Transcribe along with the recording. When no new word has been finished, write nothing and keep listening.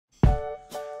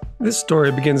This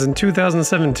story begins in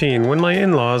 2017 when my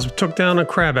in-laws took down a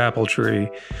crabapple tree.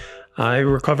 I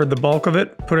recovered the bulk of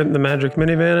it, put it in the magic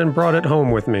minivan, and brought it home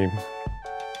with me.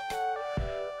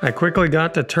 I quickly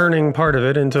got to turning part of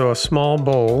it into a small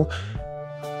bowl,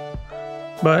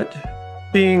 but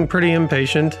being pretty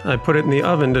impatient, I put it in the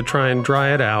oven to try and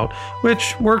dry it out,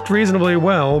 which worked reasonably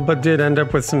well, but did end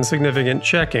up with some significant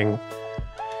checking.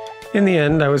 In the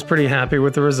end, I was pretty happy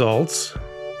with the results.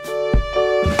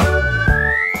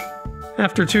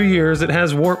 After 2 years, it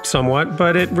has warped somewhat,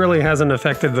 but it really hasn't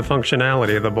affected the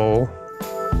functionality of the bowl.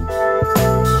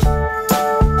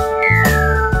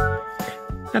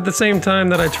 At the same time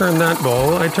that I turned that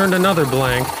bowl, I turned another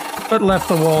blank, but left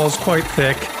the walls quite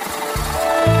thick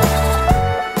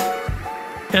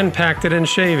and packed it in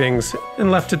shavings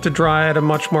and left it to dry at a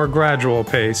much more gradual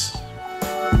pace.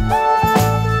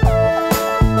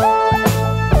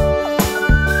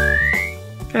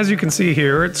 As you can see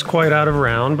here, it's quite out of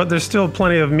round, but there's still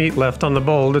plenty of meat left on the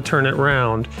bowl to turn it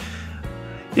round.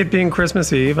 It being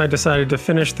Christmas Eve, I decided to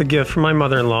finish the gift for my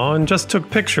mother-in-law and just took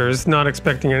pictures, not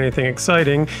expecting anything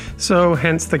exciting, so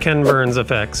hence the Ken Burns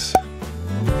effects.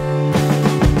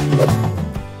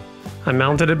 I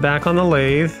mounted it back on the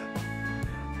lathe,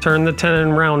 turned the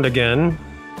tenon round again,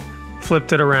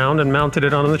 flipped it around and mounted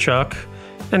it on the chuck,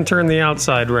 and turned the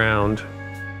outside round.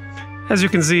 As you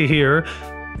can see here,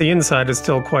 the inside is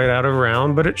still quite out of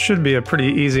round, but it should be a pretty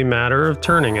easy matter of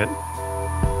turning it.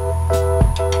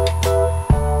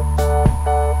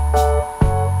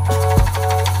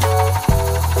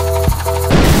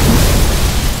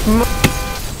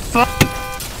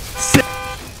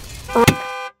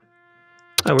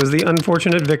 I was the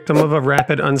unfortunate victim of a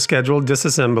rapid unscheduled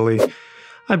disassembly.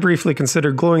 I briefly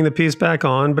considered gluing the piece back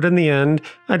on, but in the end,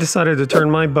 I decided to turn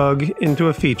my bug into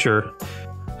a feature.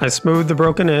 I smoothed the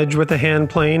broken edge with a hand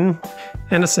plane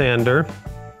and a sander,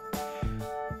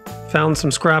 found some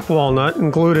scrap walnut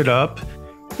and glued it up,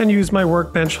 and used my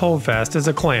workbench holdfast as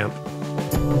a clamp.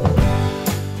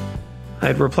 I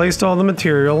had replaced all the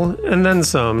material and then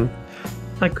some.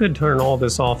 I could turn all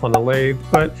this off on the lathe,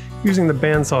 but using the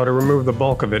bandsaw to remove the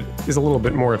bulk of it is a little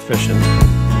bit more efficient.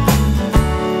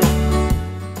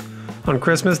 On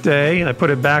Christmas Day, I put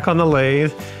it back on the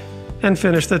lathe and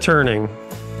finished the turning.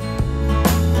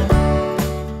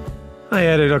 I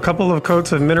added a couple of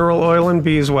coats of mineral oil and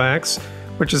beeswax,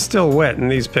 which is still wet in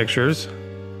these pictures,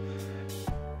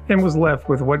 and was left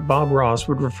with what Bob Ross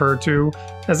would refer to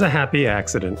as a happy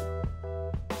accident.